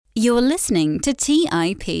You're listening to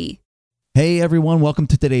TIP. Hey everyone, welcome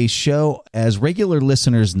to today's show. As regular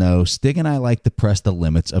listeners know, Stig and I like to press the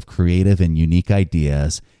limits of creative and unique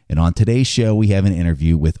ideas. And on today's show, we have an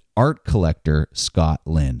interview with art collector Scott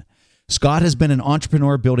Lynn. Scott has been an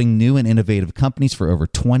entrepreneur building new and innovative companies for over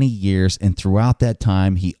 20 years. And throughout that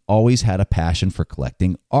time, he always had a passion for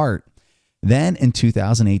collecting art. Then in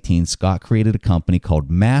 2018, Scott created a company called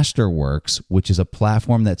Masterworks, which is a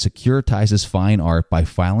platform that securitizes fine art by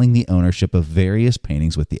filing the ownership of various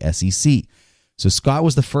paintings with the SEC. So Scott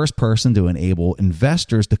was the first person to enable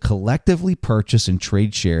investors to collectively purchase and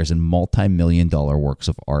trade shares in multi-million-dollar works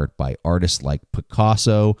of art by artists like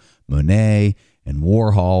Picasso, Monet, and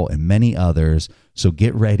Warhol, and many others. So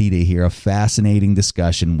get ready to hear a fascinating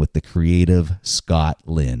discussion with the creative Scott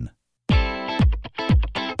Lynn.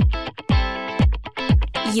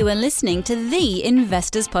 You are listening to The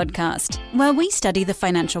Investors Podcast, where we study the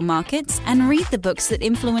financial markets and read the books that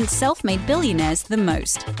influence self-made billionaires the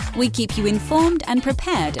most. We keep you informed and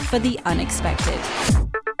prepared for the unexpected.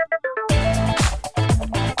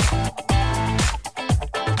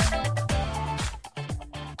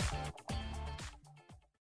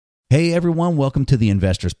 Hey everyone, welcome to The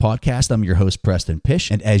Investors Podcast. I'm your host, Preston Pish,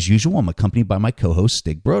 and as usual, I'm accompanied by my co-host,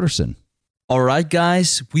 Stig Brodersen. All right,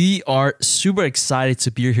 guys, we are super excited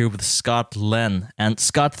to be here with Scott Lynn. And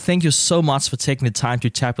Scott, thank you so much for taking the time to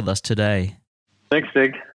chat with us today. Thanks,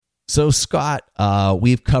 Stig. So, Scott,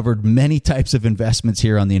 we've covered many types of investments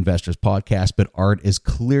here on the Investors Podcast, but art is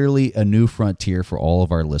clearly a new frontier for all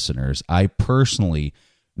of our listeners. I personally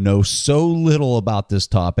know so little about this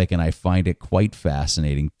topic, and I find it quite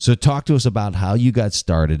fascinating. So talk to us about how you got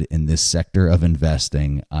started in this sector of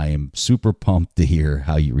investing. I am super pumped to hear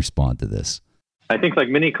how you respond to this. I think like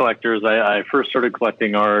many collectors, I first started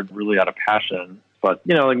collecting art really out of passion. But,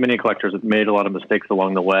 like many collectors, I've made a lot of mistakes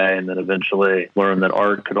along the way and then eventually learned that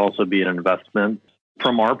art could also be an investment.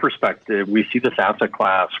 From our perspective, we see this asset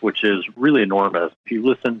class, which is really enormous. If you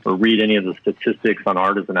listen or read any of the statistics on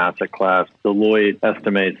art as an asset class, Deloitte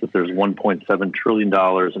estimates that there's $1.7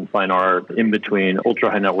 trillion in fine art in between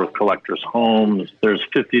ultra-high net worth collectors' homes. There's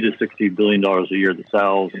 $50 to $60 billion a year that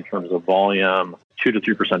sells in terms of volume, 2 to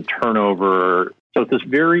 3% turnover. So it's this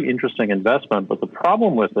very interesting investment. But the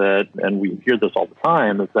problem with it, and we hear this all the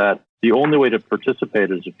time, is that the only way to participate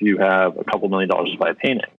is if you have a couple $1 million to buy a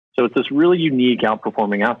painting. So it's this really unique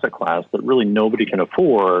outperforming asset class that really nobody can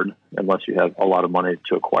afford unless you have a lot of money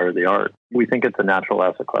to acquire the art. We think it's a natural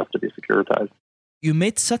asset class to be securitized. You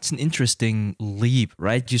made such an interesting leap,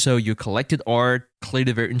 right? So you collected art,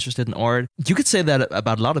 clearly very interested in art. You could say that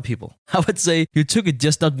about a lot of people. I would say you took it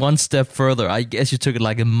just not one step further. I guess you took it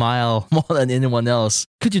like a mile more than anyone else.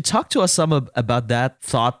 Could you talk to us some about that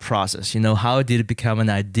thought process? How did it become an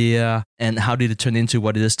idea and how did it turn into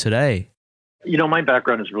what it is today? My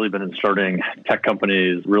background has really been in starting tech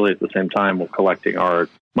companies really at the same time with collecting art.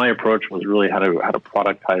 My approach was really how to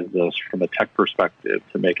productize this from a tech perspective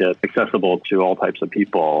to make it accessible to all types of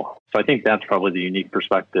people. So I think that's probably the unique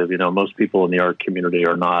perspective. Most people in the art community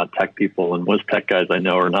are not tech people, and most tech guys I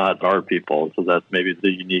know are not art people. So that's maybe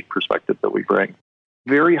the unique perspective that we bring.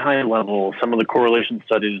 Very high level, some of the correlation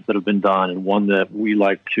studies that have been done, and one that we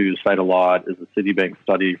like to cite a lot is the Citibank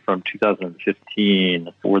study from 2015,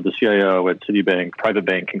 where the CIO at Citibank, private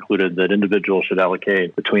bank, concluded that individuals should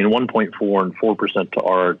allocate between 1.4 and 4% to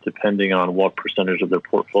art, depending on what percentage of their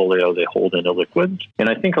portfolio they hold in illiquids. And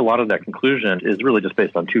I think a lot of that conclusion is really just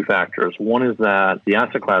based on two factors. One is that the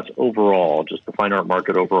asset class overall, just the fine art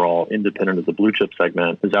market overall, independent of the blue chip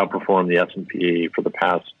segment, has outperformed the S&P for the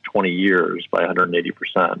past 20 years by 180%.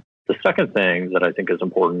 The second thing that I think is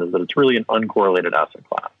important is that it's really an uncorrelated asset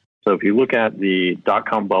class. So if you look at the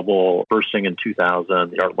dot-com bubble bursting in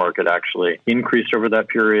 2000, the art market actually increased over that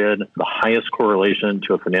period. The highest correlation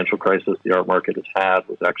to a financial crisis the art market has had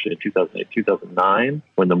was actually in 2008, 2009,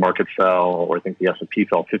 when the market fell, or I think the S&P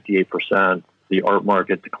fell 58%. The art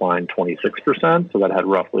market declined 26%, so that had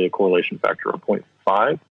roughly a correlation factor of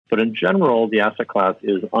 0.5. But in general, the asset class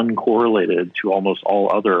is uncorrelated to almost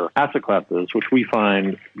all other asset classes, which we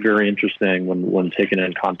find very interesting when taken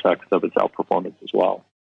in context of its outperformance as well.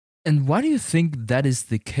 And why do you think that is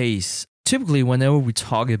the case? Typically, whenever we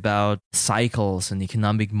talk about cycles and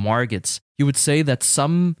economic markets, you would say that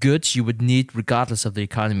some goods you would need regardless of the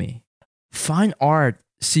economy. Fine art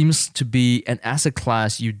seems to be an asset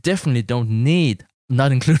class you definitely don't need,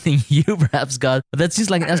 not including you perhaps, Scott, but that seems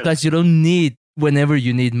like an asset class you don't need whenever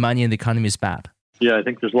you need money and the economy is bad. Yeah, I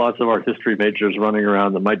think there's lots of art history majors running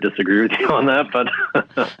around that might disagree with you on that, but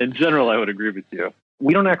in general, I would agree with you.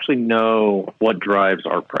 We don't actually know what drives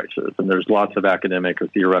art prices, and there's lots of academic or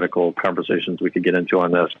theoretical conversations we could get into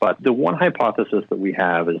on this. But the one hypothesis that we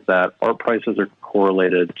have is that art prices are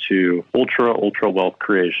correlated to ultra wealth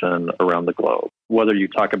creation around the globe. Whether you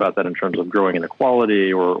talk about that in terms of growing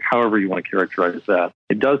inequality or however you want to characterize that,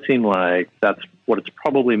 it does seem like that's what it's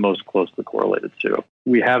probably most closely correlated to.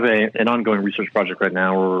 We have an ongoing research project right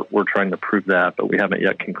now where we're trying to prove that, but we haven't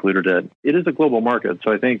yet concluded it. It is a global market.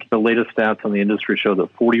 So I think the latest stats on the industry show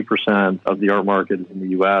that 40% of the art market is in the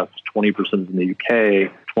US, 20% is in the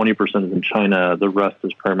UK, 20% is in China. The rest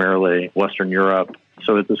is primarily Western Europe.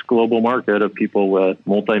 So it's this global market of people with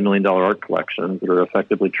multi-million-dollar art collections that are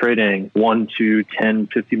effectively trading $1, $2, $10,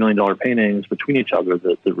 $50 million paintings between each other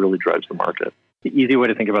that really drives the market. The easy way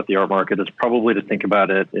to think about the art market is probably to think about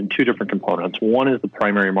it in two different components. One is the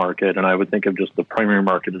primary market, and I would think of just the primary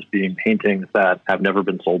market as being paintings that have never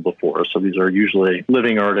been sold before. So these are usually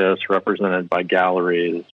living artists represented by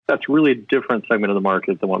galleries. That's really a different segment of the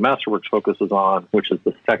market than what Masterworks focuses on, which is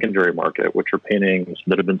the secondary market, which are paintings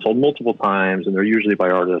that have been sold multiple times, and they're usually by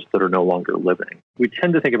artists that are no longer living. We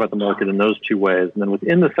tend to think about the market in those two ways. And then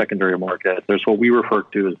within the secondary market, there's what we refer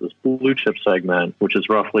to as this blue chip segment, which is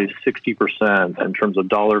roughly 60% in terms of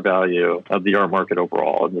dollar value of the art market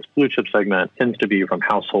overall. And this blue chip segment tends to be from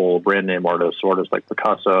household brand name artists, so artists like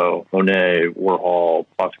Picasso, Monet, Warhol,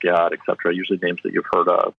 Basquiat, etc., usually names that you've heard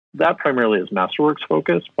of. That primarily is Masterworks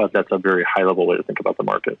focused, but that's a very high-level way to think about the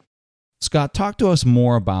market. Scott, talk to us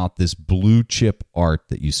more about this blue chip art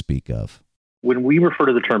that you speak of. When we refer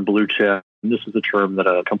to the term blue chip, and this is a term that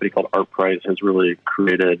a company called ArtPrice has really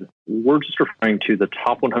created, we're just referring to the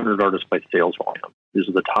top 100 artists by sales volume. These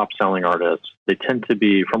are the top-selling artists. They tend to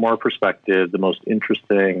be, from our perspective, the most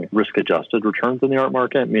interesting risk-adjusted returns in the art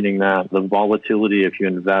market, meaning that the volatility if you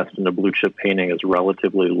invest in a blue-chip painting is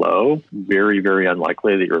relatively low. Very, very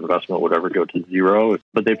unlikely that your investment would ever go to zero,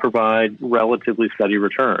 but they provide relatively steady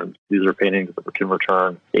returns. These are paintings that can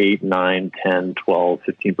return 8, 9, 10, 12,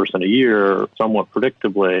 15% a year, somewhat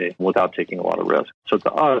predictably, without taking a lot of risk. So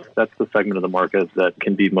to us, that's the segment of the market that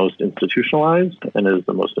can be most institutionalized and is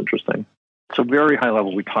the most interesting. So very high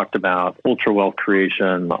level, we talked about ultra wealth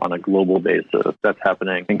creation on a global basis. That's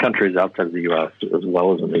happening in countries outside of the U.S. as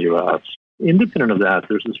well as in the U.S. Independent of that,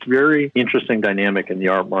 there's this very interesting dynamic in the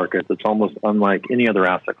art market that's almost unlike any other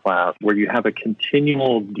asset class, where you have a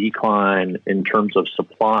continual decline in terms of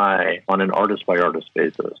supply on an artist-by-artist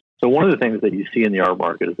basis. So one of the things that you see in the art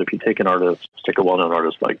market is if you take an artist, take a well-known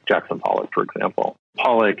artist like Jackson Pollock, for example.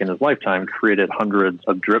 Pollock, in his lifetime, created hundreds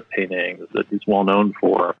of drip paintings that he's well known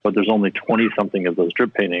for, but there's only 20-something of those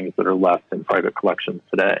drip paintings that are left in private collections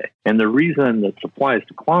today. And the reason that supply has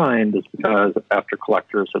declined is because after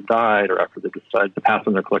collectors have died or after they decide to pass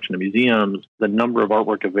on their collection to museums, the number of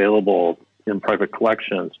artwork available in private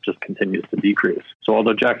collections just continues to decrease. So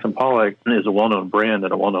although Jackson Pollock is a well-known brand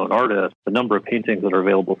and a well-known artist, the number of paintings that are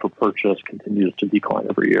available for purchase continues to decline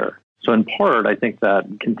every year. So in part, I think that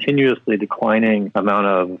continuously declining amount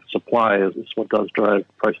of supply is what does drive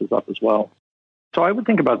prices up as well. So I would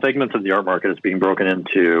think about segments of the art market as being broken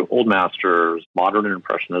into old masters, modern and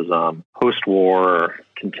impressionism, post-war,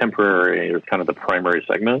 contemporary is kind of the primary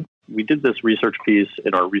segment. We did this research piece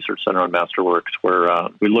in our research center on Masterworks where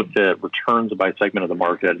we looked at returns by segment of the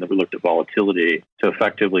market and then we looked at volatility to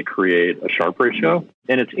effectively create a Sharpe ratio.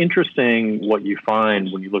 And it's interesting what you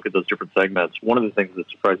find when you look at those different segments. One of the things that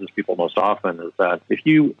surprises people most often is that if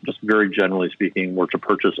you, just very generally speaking, were to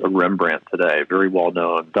purchase a Rembrandt today, a very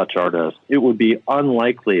well-known Dutch artist, it would be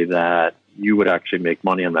unlikely that you would actually make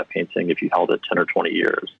money on that painting if you held it 10 or 20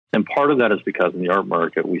 years. And part of that is because in the art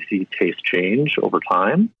market, we see taste change over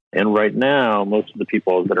time. And right now, most of the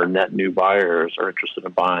people that are net new buyers are interested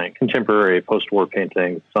in buying contemporary post-war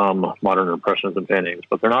paintings, some modern impressionism paintings,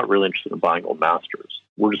 but they're not really interested in buying old masters.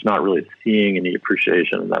 We're just not really seeing any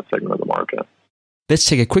appreciation in that segment of the market. Let's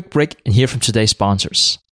take a quick break and hear from today's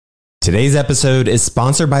sponsors. Today's episode is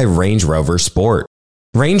sponsored by Range Rover Sport.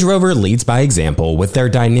 Range Rover leads by example with their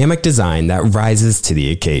dynamic design that rises to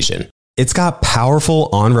the occasion. It's got powerful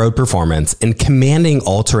on-road performance and commanding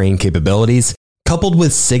all-terrain capabilities, coupled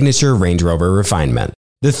with signature Range Rover refinement.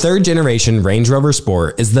 The third generation Range Rover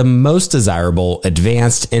Sport is the most desirable,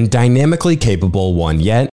 advanced, and dynamically capable one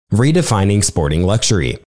yet, redefining sporting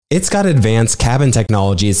luxury. It's got advanced cabin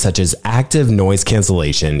technologies such as active noise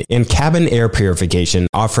cancellation and cabin air purification,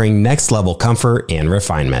 offering next-level comfort and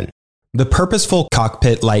refinement. The purposeful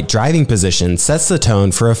cockpit-like driving position sets the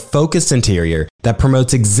tone for a focused interior that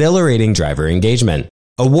promotes exhilarating driver engagement.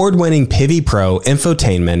 Award-winning Pivi Pro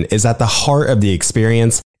infotainment is at the heart of the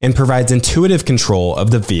experience and provides intuitive control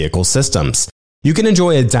of the vehicle systems. You can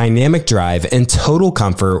enjoy a dynamic drive and total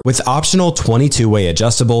comfort with optional 22-way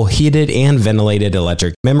adjustable, heated and ventilated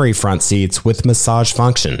electric memory front seats with massage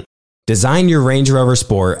function. Design your Range Rover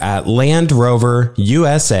Sport at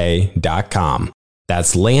LandRoverUSA.com.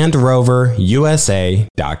 That's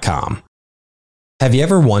LandRoverUSA.com. Have you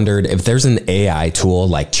ever wondered if there's an AI tool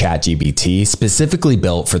like ChatGPT specifically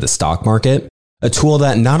built for the stock market? A tool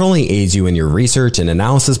that not only aids you in your research and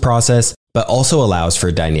analysis process, but also allows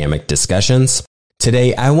for dynamic discussions?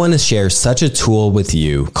 Today, I want to share such a tool with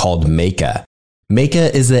you called Meka.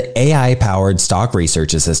 Meka is the AI-powered stock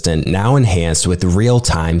research assistant now enhanced with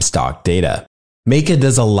real-time stock data. Meka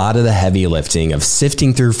does a lot of the heavy lifting of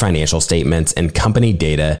sifting through financial statements and company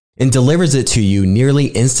data and delivers it to you nearly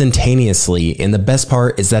instantaneously, and the best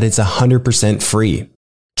part is that it's 100% free.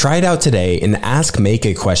 Try it out today and ask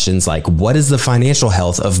Meka questions like, what is the financial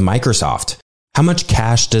health of Microsoft? How much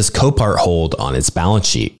cash does Copart hold on its balance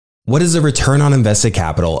sheet? What is the return on invested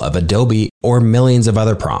capital of Adobe, or millions of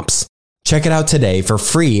other prompts? Check it out today for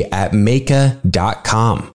free at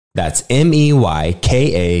Meka.com. That's MEYKA.com.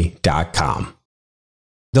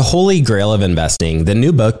 The Holy Grail of Investing, the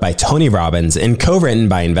new book by Tony Robbins and co-written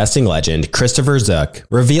by investing legend Christopher Zook,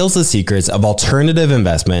 reveals the secrets of alternative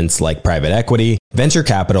investments like private equity, venture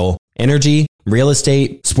capital, energy, real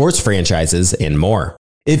estate, sports franchises, and more.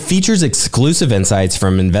 It features exclusive insights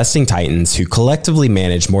from investing titans who collectively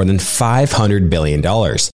manage more than $500 billion,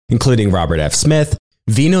 including Robert F. Smith,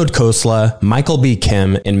 Vinod Khosla, Michael B.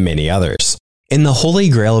 Kim, and many others. In the Holy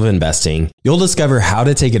Grail of Investing, you'll discover how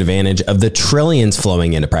to take advantage of the trillions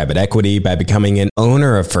flowing into private equity by becoming an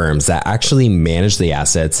owner of firms that actually manage the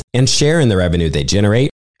assets and share in the revenue they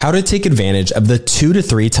generate, how to take advantage of the 2 to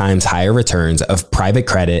 3 times higher returns of private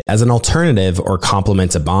credit as an alternative or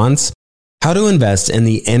complement to bonds, how to invest in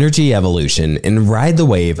the energy evolution and ride the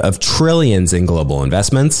wave of trillions in global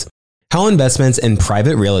investments, how investments in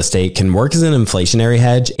private real estate can work as an inflationary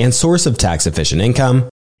hedge and source of tax-efficient income,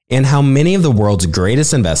 and how many of the world's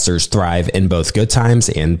greatest investors thrive in both good times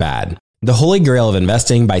and bad. The Holy Grail of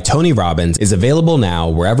Investing by Tony Robbins is available now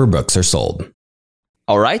wherever books are sold.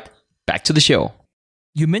 All right, back to the show.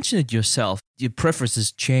 You mentioned it yourself. Your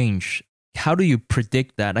preferences change. How do you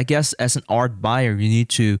predict that? I guess as an art buyer, you need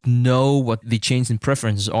to know what the change in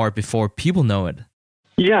preferences are before people know it.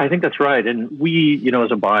 Yeah, I think that's right. And we,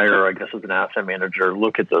 as a buyer, I guess as an asset manager,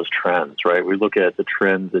 look at those trends, right? We look at the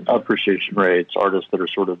trends in appreciation rates, artists that are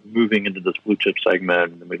sort of moving into this blue chip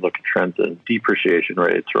segment, and we look at trends in depreciation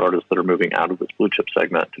rates or artists that are moving out of this blue chip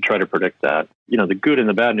segment to try to predict that. The good and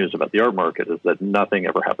the bad news about the art market is that nothing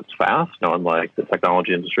ever happens fast. Unlike the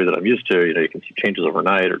technology industry that I'm used to, you can see changes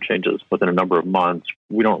overnight or changes within a number of months.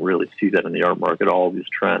 We don't really see that in the art market. All of these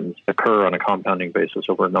trends occur on a compounding basis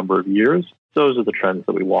over a number of years. Those are the trends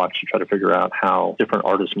that we watch to try to figure out how different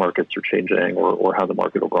artist markets are changing or how the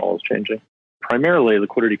market overall is changing. Primarily,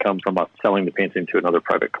 liquidity comes from us selling the painting to another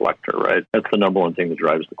private collector, right? That's the number one thing that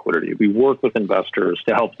drives liquidity. We work with investors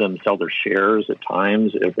to help them sell their shares at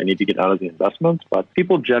times if they need to get out of the investments. But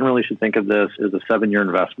people generally should think of this as a 7-year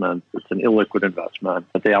investment. It's an illiquid investment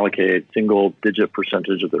that they allocate single-digit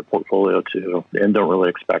percentage of their portfolio to and don't really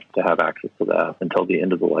expect to have access to that until the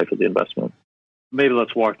end of the life of the investment. Maybe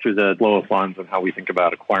let's walk through the flow of funds and how we think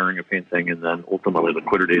about acquiring a painting and then ultimately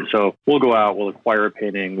liquidity. So we'll go out, we'll acquire a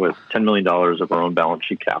painting with $10 million of our own balance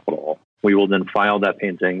sheet capital. We will then file that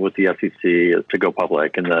painting with the SEC to go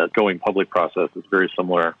public. And the going public process is very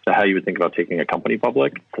similar to how you would think about taking a company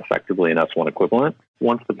public. It's effectively an S1 equivalent.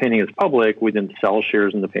 Once the painting is public, we then sell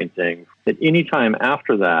shares in the painting. At any time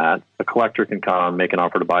after that, a collector can come, make an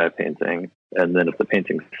offer to buy a painting. And then if the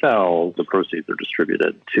painting sells, the proceeds are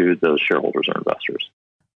distributed to those shareholders or investors.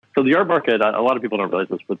 So the art market, a lot of people don't realize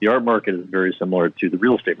this, but the art market is very similar to the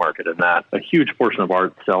real estate market in that a huge portion of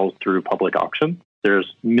art sells through public auction.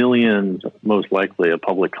 There's millions, most likely, of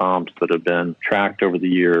public comps that have been tracked over the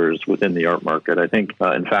years within the art market. I think,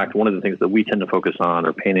 in fact, one of the things that we tend to focus on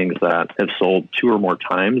are paintings that have sold 2 or more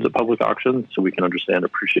times at public auctions so we can understand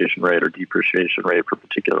appreciation rate or depreciation rate for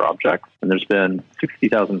particular objects. And there's been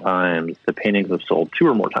 60,000 times the paintings have sold 2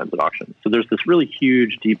 or more times at auction. So there's this really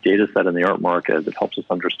huge, deep data set in the art market that helps us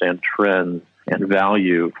understand trends and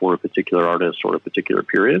value for a particular artist or a particular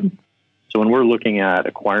period. So when we're looking at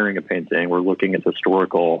acquiring a painting, we're looking at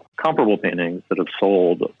historical comparable paintings that have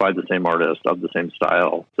sold by the same artist of the same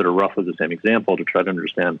style that are roughly the same example to try to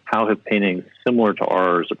understand how have paintings similar to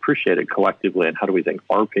ours appreciated collectively and how do we think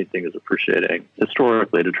our painting is appreciating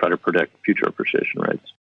historically to try to predict future appreciation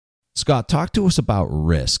rates. Scott, talk to us about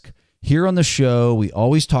risk. Here on the show, we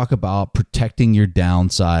always talk about protecting your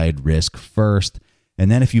downside risk first, and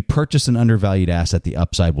then if you purchase an undervalued asset, the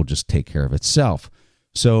upside will just take care of itself.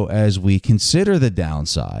 So as we consider the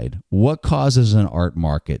downside, what causes an art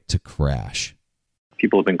market to crash?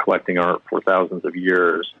 People have been collecting art for thousands of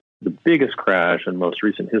years. The biggest crash in most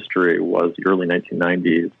recent history was the early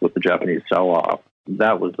 1990s with the Japanese sell-off.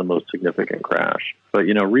 That was the most significant crash. But,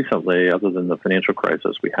 recently, other than the financial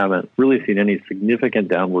crisis, we haven't really seen any significant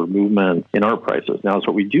downward movement in art prices. Now,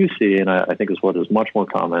 what we do see, and I think is what is much more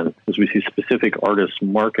common, is we see specific artists'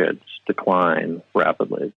 markets decline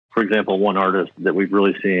rapidly. For example, one artist that we've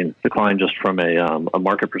really seen decline just from a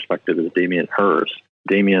market perspective is Damien Hirst.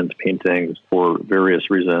 Damien's paintings, for various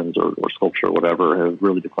reasons, or sculpture or whatever, have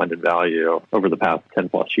really declined in value over the past 10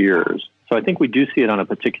 plus years. So I think we do see it on a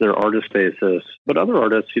particular artist basis. But other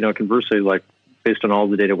artists, conversely, like based on all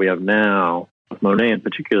the data we have now, with Monet in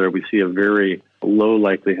particular, we see a very low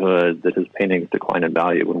likelihood that his paintings decline in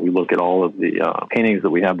value. When we look at all of the paintings that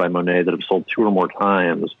we have by Monet that have sold 2 or more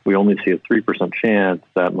times, we only see a 3% chance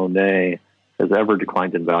that Monet has ever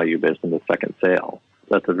declined in value based on the second sale.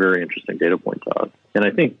 That's a very interesting data point to us. And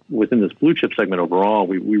I think within this blue chip segment overall,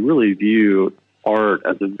 we really view art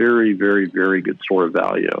as a very, very, very good store of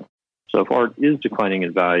value. So if art is declining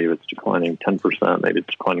in value, it's declining 10%, maybe it's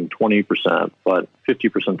declining 20%, but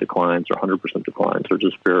 50% declines or 100% declines are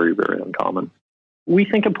just very, very uncommon. We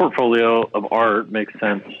think a portfolio of art makes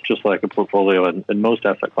sense, just like a portfolio in most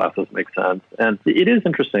asset classes makes sense. And it is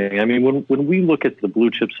interesting. I mean, when we look at the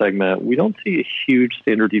blue chip segment, we don't see a huge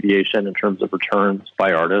standard deviation in terms of returns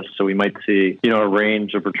by artists. So we might see, a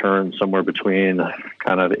range of returns somewhere between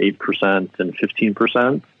kind of 8% and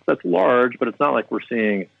 15%. That's large, but it's not like we're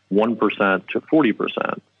seeing 1% to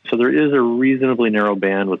 40%. So there is a reasonably narrow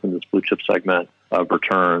band within this blue chip segment of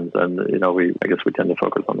returns. And, I guess we tend to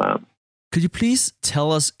focus on that. Could you please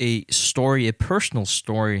tell us a personal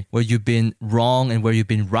story, where you've been wrong and where you've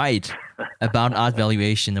been right about art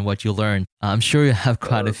valuation and what you learned? I'm sure you have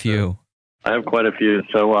quite a few. I have quite a few.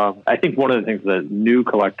 So I think one of the things that new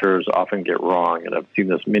collectors often get wrong, and I've seen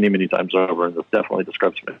this many, many times over, and this definitely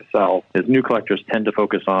describes myself, is new collectors tend to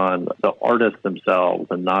focus on the artists themselves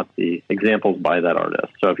and not the examples by that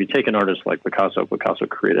artist. So if you take an artist like Picasso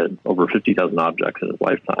created over 50,000 objects in his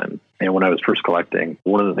lifetime. And when I was first collecting,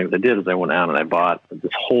 one of the things I did is I went out and I bought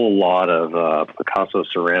this whole lot of Picasso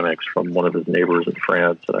ceramics from one of his neighbors in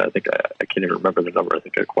France. And I think I can't even remember the number. I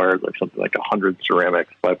think I acquired something like 100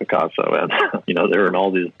 ceramics by Picasso. And, they were in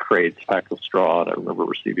all these crates packed with straw. And I remember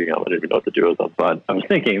receiving them. I didn't even know what to do with them. But I was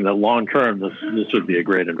thinking that long term, this would be a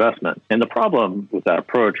great investment. And the problem with that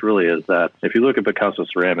approach really is that if you look at Picasso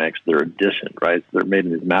ceramics, they're editioned, right? They're made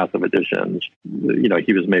in these massive editions.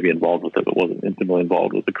 He was maybe involved with it, but wasn't intimately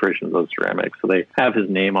involved with the creation of those ceramics. So they have his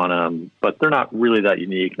name on them, but they're not really that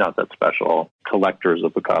unique, not that special. Collectors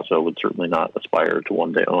of Picasso would certainly not aspire to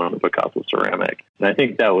one day own a Picasso ceramic. And I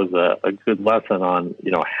think that was a good lesson on,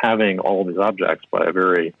 having all of these objects by a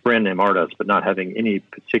very brand name artist, but not having any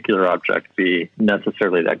particular object be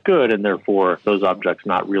necessarily that good, and therefore those objects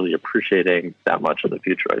not really appreciating that much in the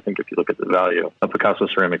future. I think if you look at the value of Picasso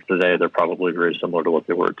ceramics today, they're probably very similar to what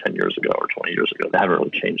they were 10 years ago or 20 years ago. They haven't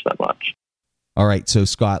really changed that much. All right, so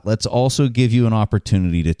Scott, let's also give you an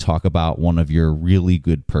opportunity to talk about one of your really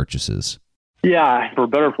good purchases. Yeah, for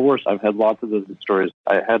better or for worse, I've had lots of those stories.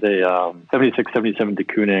 I had a 76, 77 de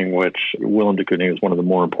Kooning, which Willem de Kooning is one of the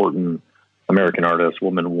more important American artists.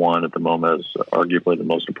 Woman 1 at the moment is arguably the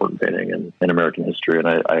most important painting in American history. And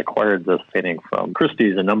I acquired this painting from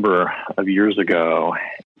Christie's a number of years ago.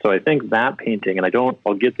 So I think that painting, and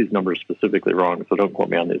I'll get these numbers specifically wrong, so don't quote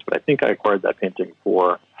me on these, but I think I acquired that painting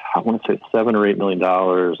for, I want to say $7 or $8 million,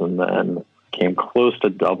 and then came close to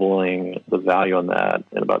doubling the value on that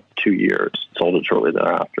in about 2 years. Sold it shortly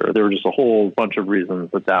thereafter. There were just a whole bunch of reasons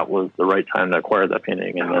that was the right time to acquire that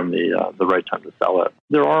painting, and then the right time to sell it.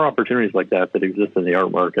 There are opportunities like that exist in the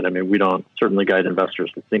art market. I mean, we don't certainly guide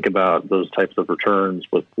investors to think about those types of returns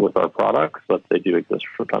with our products, but they do exist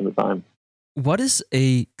from time to time. What is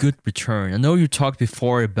a good return? I know you talked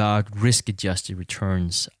before about risk-adjusted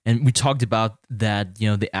returns, and we talked about that,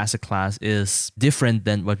 the asset class is different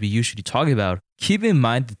than what we usually talk about. Keep in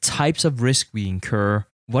mind the types of risk we incur.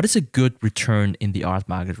 What is a good return in the art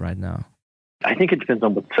market right now? I think it depends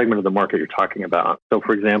on what segment of the market you're talking about. So,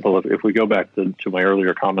 for example, if we go back to my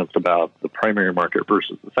earlier comments about the primary market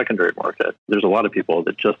versus the secondary market, there's a lot of people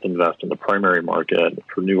that just invest in the primary market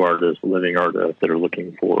for new artists, living artists that are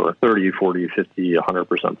looking for 30, 40, 50,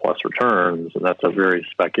 100% plus returns. And that's a very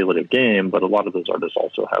speculative game, but a lot of those artists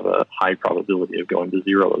also have a high probability of going to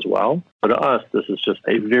zero as well. But to us, this is just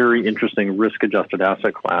a very interesting risk-adjusted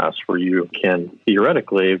asset class where you can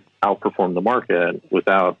theoretically outperform the market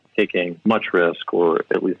without taking much risk, or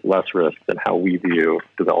at least less risk than how we view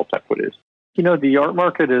developed equities. The art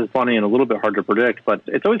market is funny and a little bit hard to predict, but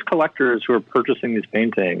it's always collectors who are purchasing these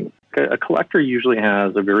paintings. A collector usually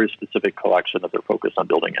has a very specific collection that they're focused on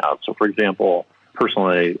building out. So, for example,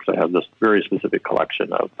 personally, I have this very specific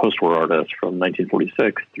collection of post-war artists from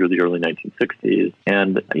 1946 through the early 1960s.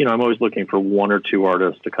 And, I'm always looking for one or two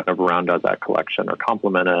artists to kind of round out that collection or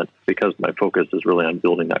complement it because my focus is really on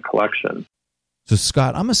building that collection. So,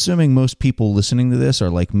 Scott, I'm assuming most people listening to this are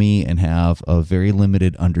like me and have a very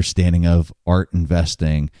limited understanding of art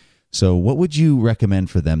investing. So what would you recommend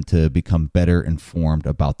for them to become better informed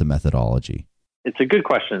about the methodology? It's a good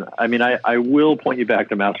question. I will point you back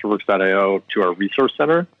to masterworks.io, to our resource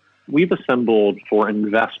center. We've assembled for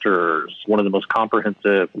investors one of the most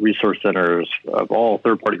comprehensive resource centers of all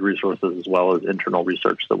third-party resources as well as internal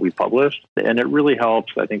research that we've published. And it really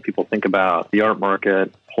helps, I think, people think about the art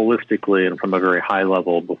market holistically and from a very high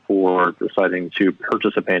level before deciding to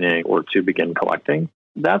purchase a painting or to begin collecting.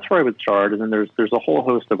 That's where I would start. And then there's a whole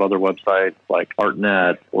host of other websites like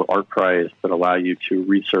ArtNet or ArtPrice that allow you to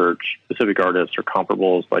research specific artists or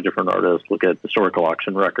comparables by different artists, look at historical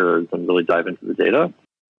auction records, and really dive into the data.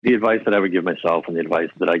 The advice that I would give myself and the advice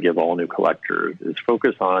that I give all new collectors is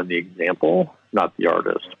focus on the example, not the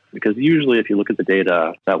artist. Because usually if you look at the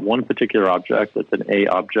data, that one particular object that's an A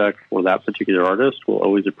object for that particular artist will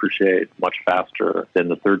always appreciate much faster than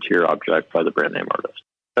the third-tier object by the brand name artist.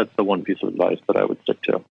 That's the one piece of advice that I would stick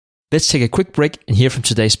to. Let's take a quick break and hear from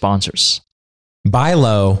today's sponsors. Buy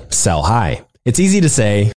low, sell high. It's easy to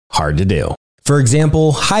say, hard to do. For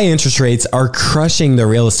example, high interest rates are crushing the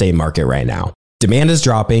real estate market right now. Demand is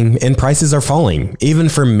dropping and prices are falling, even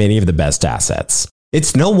for many of the best assets.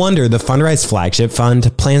 It's no wonder the Fundrise flagship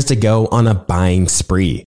fund plans to go on a buying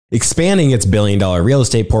spree, expanding its billion-dollar real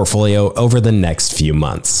estate portfolio over the next few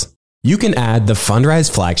months. You can add the Fundrise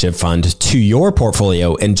flagship fund to your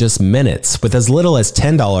portfolio in just minutes with as little as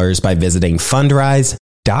 $10 by visiting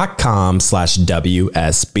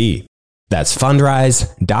fundrise.com/WSB. That's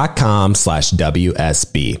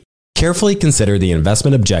fundrise.com/WSB. Carefully consider the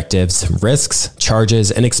investment objectives, risks, charges,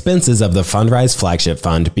 and expenses of the Fundrise flagship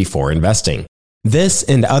fund before investing. This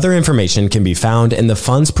and other information can be found in the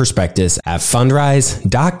fund's prospectus at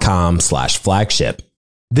fundrise.com/flagship.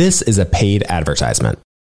 This is a paid advertisement.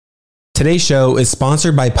 Today's show is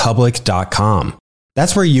sponsored by public.com.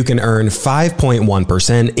 That's where you can earn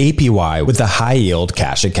 5.1% APY with a high yield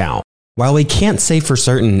cash account. While we can't say for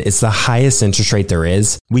certain it's the highest interest rate there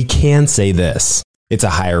is, we can say this. It's a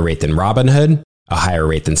higher rate than Robinhood, a higher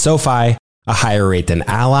rate than SoFi, a higher rate than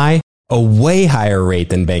Ally, a way higher rate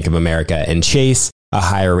than Bank of America and Chase, a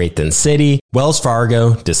higher rate than Citi, Wells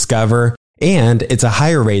Fargo, Discover, and it's a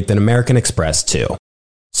higher rate than American Express too.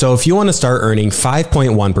 So if you want to start earning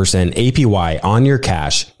 5.1% APY on your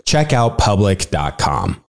cash, check out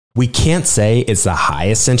public.com. We can't say it's the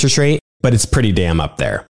highest interest rate, but it's pretty damn up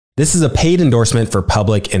there. This is a paid endorsement for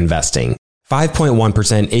Public Investing.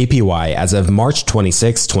 5.1% APY as of March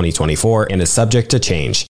 26, 2024 and is subject to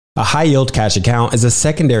change. A high-yield cash account is a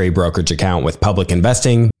secondary brokerage account with Public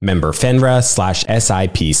Investing, member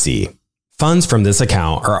FINRA/SIPC. Funds from this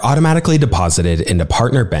account are automatically deposited into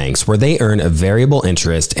partner banks where they earn a variable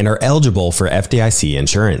interest and are eligible for FDIC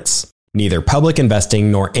insurance. Neither Public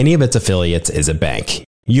Investing nor any of its affiliates is a bank.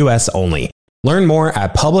 U.S. only. Learn more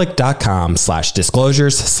at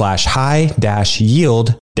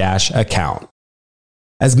public.com/disclosures/high-yield-account.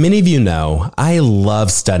 As many of you know, I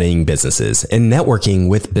love studying businesses and networking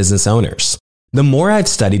with business owners. The more I've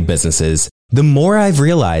studied businesses, the more I've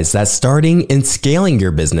realized that starting and scaling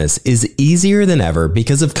your business is easier than ever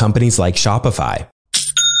because of companies like Shopify.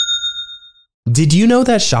 Did you know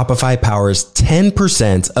that Shopify powers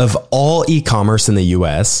 10% of all e-commerce in the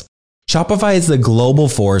US? Shopify is the global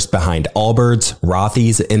force behind Allbirds,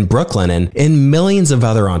 Rothy's, and Brooklinen, and millions of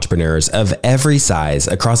other entrepreneurs of every size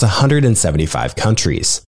across 175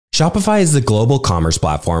 countries. Shopify is the global commerce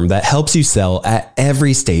platform that helps you sell at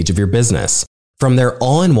every stage of your business, from their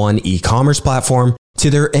all-in-one e-commerce platform to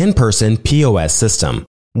their in-person POS system.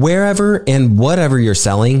 Wherever and whatever you're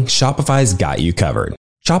selling, Shopify's got you covered.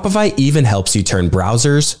 Shopify even helps you turn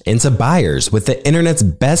browsers into buyers with the internet's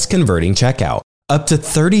best converting checkout, up to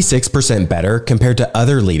 36% better compared to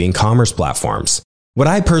other leading commerce platforms. What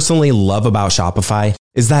I personally love about Shopify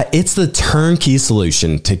is that it's the turnkey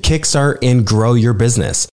solution to kickstart and grow your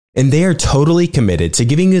business, and they are totally committed to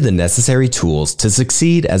giving you the necessary tools to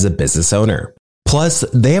succeed as a business owner. Plus,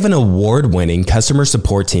 they have an award-winning customer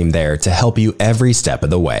support team there to help you every step of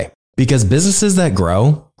the way. Because businesses that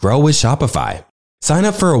grow, grow with Shopify. Sign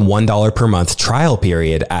up for a $1 per month trial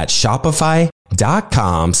period at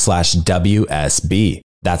shopify.com/WSB.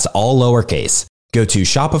 That's all lowercase. Go to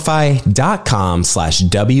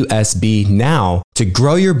shopify.com/WSB now to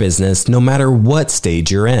grow your business no matter what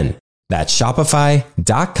stage you're in. That's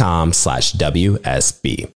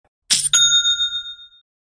shopify.com/WSB.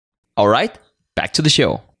 All right, back to the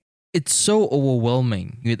show. It's so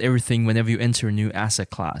overwhelming with everything whenever you enter a new asset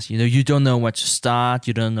class. You don't know what to start,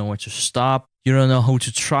 you don't know what to stop, you don't know who to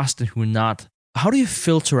trust and who not. How do you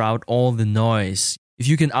filter out all the noise? If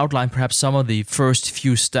you can outline perhaps some of the first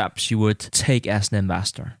few steps you would take as an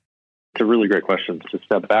investor. It's a really great question. To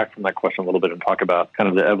step back from that question a little bit and talk about kind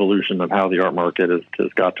of the evolution of how the art market has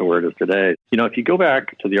got to where it is today. If you go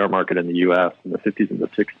back to the art market in the U.S. in the 50s and the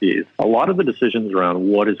 60s, a lot of the decisions around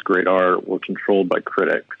what is great art were controlled by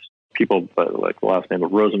critics. People like the last name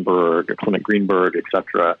of Rosenberg or Clement Greenberg,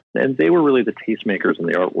 etc. And they were really the tastemakers in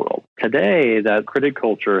the art world. Today, that critic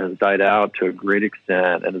culture has died out to a great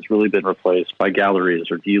extent and has really been replaced by galleries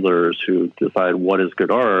or dealers who decide what is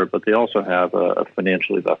good art, but they also have a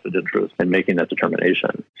financially vested interest in making that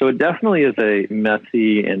determination. So it definitely is a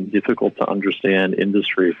messy and difficult to understand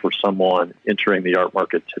industry for someone entering the art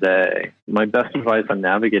market today. My best advice on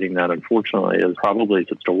navigating that, unfortunately, is probably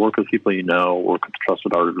just to work with people you know, work with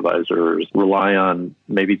trusted art advisors, rely on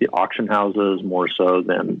maybe the auction houses more so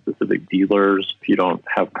than specific dealers. If you don't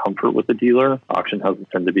have comfort with the dealer, auction houses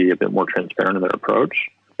tend to be a bit more transparent in their approach.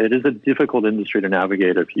 It is a difficult industry to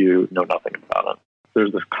navigate if you know nothing about it.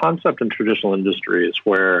 There's this concept in traditional industries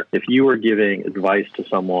where if you are giving advice to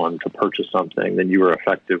someone to purchase something, then you are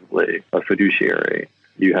effectively a fiduciary.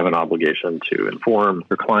 You have an obligation to inform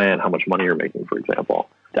your client how much money you're making, for example.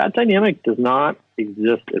 That dynamic does not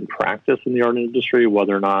exist in practice in the art industry.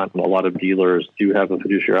 Whether or not a lot of dealers do have a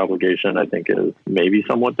fiduciary obligation, I think is maybe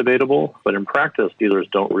somewhat debatable. But in practice, dealers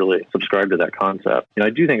don't really subscribe to that concept.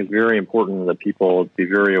 I do think it's very important that people be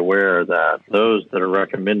very aware that those that are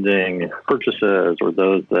recommending purchases or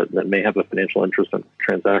those that may have a financial interest in the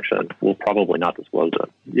transaction will probably not disclose it.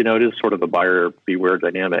 It is sort of a buyer beware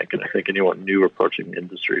dynamic, and I think anyone new approaching the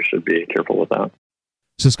industry should be careful with that.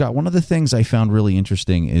 So, Scott, one of the things I found really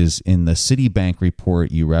interesting is in the Citibank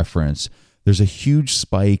report you reference, there's a huge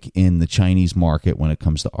spike in the Chinese market when it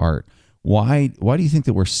comes to art. Why do you think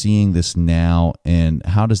that we're seeing this now, and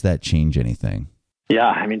how does that change anything?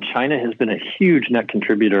 Yeah, China has been a huge net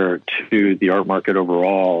contributor to the art market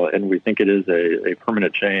overall, and we think it is a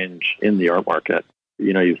permanent change in the art market.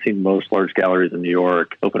 You've seen most large galleries in New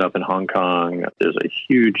York open up in Hong Kong. There's a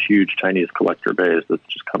huge, huge Chinese collector base that's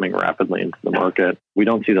just coming rapidly into the market. We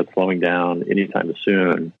don't see that slowing down anytime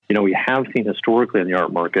soon. We have seen historically in the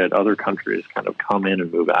art market, other countries kind of come in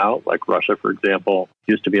and move out, like Russia, for example,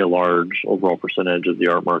 used to be a large overall percentage of the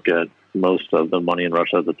art market. Most of the money in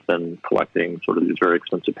Russia that's been collecting sort of these very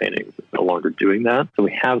expensive paintings is no longer doing that. So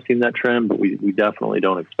we have seen that trend, but we definitely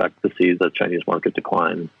don't expect to see the Chinese market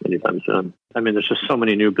decline anytime soon. There's just so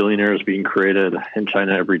many new billionaires being created in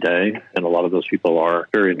China every day, and a lot of those people are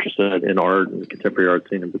very interested in art and the contemporary art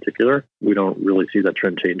scene in particular. We don't really see that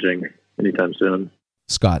trend changing anytime soon.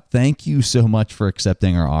 Scott, thank you so much for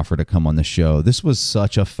accepting our offer to come on the show. This was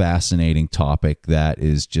such a fascinating topic that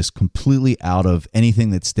is just completely out of anything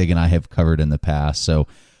that Stig and I have covered in the past. So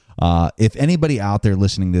if anybody out there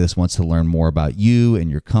listening to this wants to learn more about you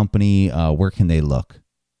and your company, where can they look?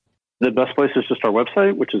 The best place is just our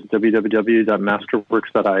website, which is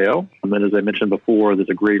www.masterworks.io. And then, as I mentioned before, there's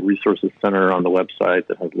a great resources center on the website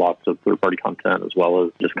that has lots of third-party content, as well as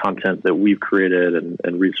just content that we've created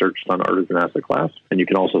and researched on art as an asset class. And you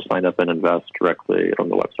can also sign up and invest directly from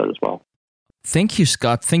the website as well. Thank you,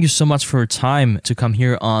 Scott. Thank you so much for your time to come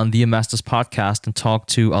here on the Investors Podcast and talk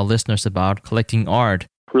to our listeners about collecting art.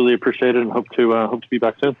 Really appreciate it and hope to be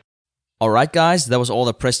back soon. All right, guys, that was all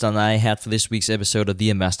the Preston and I had for this week's episode of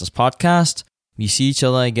the Investors Podcast. We see each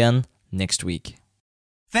other again next week.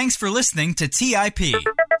 Thanks for listening to TIP.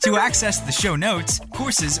 To access the show notes,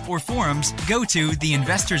 courses, or forums, go to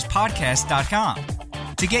theinvestorspodcast.com.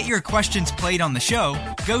 To get your questions played on the show,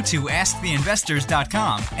 go to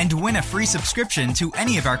asktheinvestors.com and win a free subscription to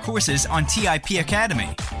any of our courses on TIP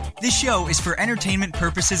Academy. This show is for entertainment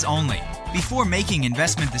purposes only. Before making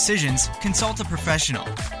investment decisions, consult a professional.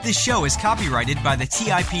 This show is copyrighted by the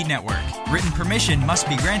TIP Network. Written permission must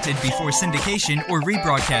be granted before syndication or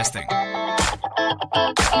rebroadcasting.